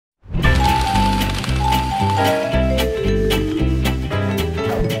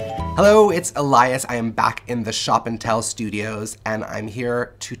Hello, it's Elias. I am back in the Shop and Tell studios, and I'm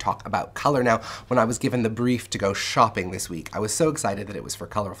here to talk about color. Now, when I was given the brief to go shopping this week, I was so excited that it was for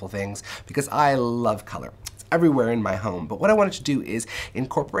colorful things because I love color. It's everywhere in my home, but what I wanted to do is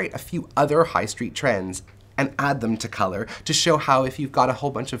incorporate a few other high street trends and add them to color to show how if you've got a whole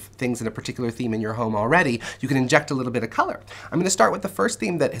bunch of things in a particular theme in your home already, you can inject a little bit of color. I'm going to start with the first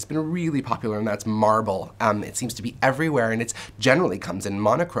theme that has been really popular, and that's marble. It seems to be everywhere, and it generally comes in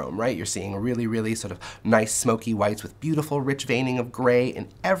monochrome, right? You're seeing really sort of nice smoky whites with beautiful rich veining of gray in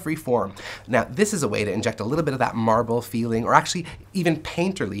every form. Now, this is a way to inject a little bit of that marble feeling, or actually even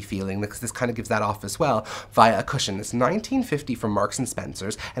painterly feeling, because this kind of gives that off as well, via a cushion. It's $19.50 from Marks and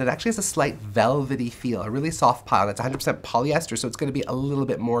Spencer's, and it actually has a slight velvety feel, a really soft pile. It's 100% polyester, so it's going to be a little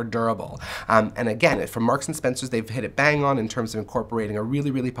bit more durable. And again, from Marks and Spencer's, they've hit it bang on in terms of incorporating a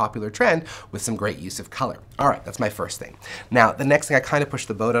really popular trend with some great use of color. All right, that's my first thing. Now, the next thing, I kind of pushed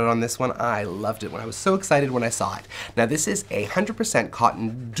the boat out on this one. I loved it when I was so excited when I saw it. Now, this is a 100%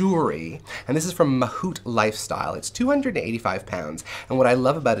 cotton douri, and this is from Mahout Lifestyle. It's 285 pounds, and what I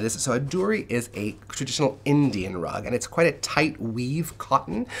love about it is, so a douri is a traditional Indian rug, and it's quite a tight weave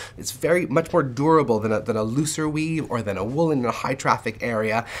cotton. It's very much more durable than a looser weave or than a woolen in a high traffic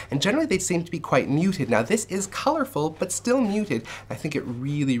area, and generally they seem to be quite muted. Now, this is colorful but still muted. I think it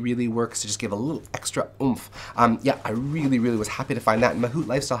really works to just give a little extra oomph. Yeah, I really was happy to find that, and Mahout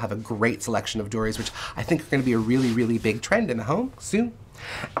Lifestyle have a great selection of douris, which I think are going to be a really big trend in the home soon.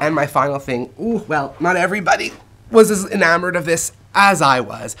 And my final thing, well, not everybody was as enamored of this as I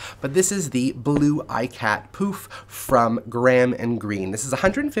was, but this is the blue iCat poof from Graham and Green. This is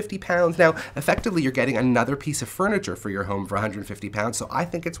 150 pounds. Now, effectively, you're getting another piece of furniture for your home for 150 pounds, so I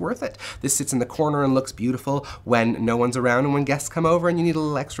think it's worth it. This sits in the corner and looks beautiful when no one's around, and when guests come over and you need a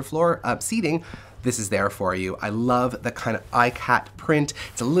little extra floor seating, this is there for you. I love the kind of iCat print.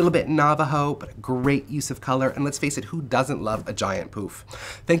 It's a little bit Navajo, but a great use of color. And let's face it, who doesn't love a giant poof?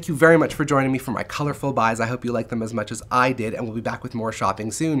 Thank you very much for joining me for my colorful buys. I hope you like them as much as I did, and we'll be back with more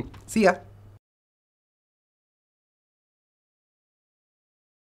shopping soon. See ya.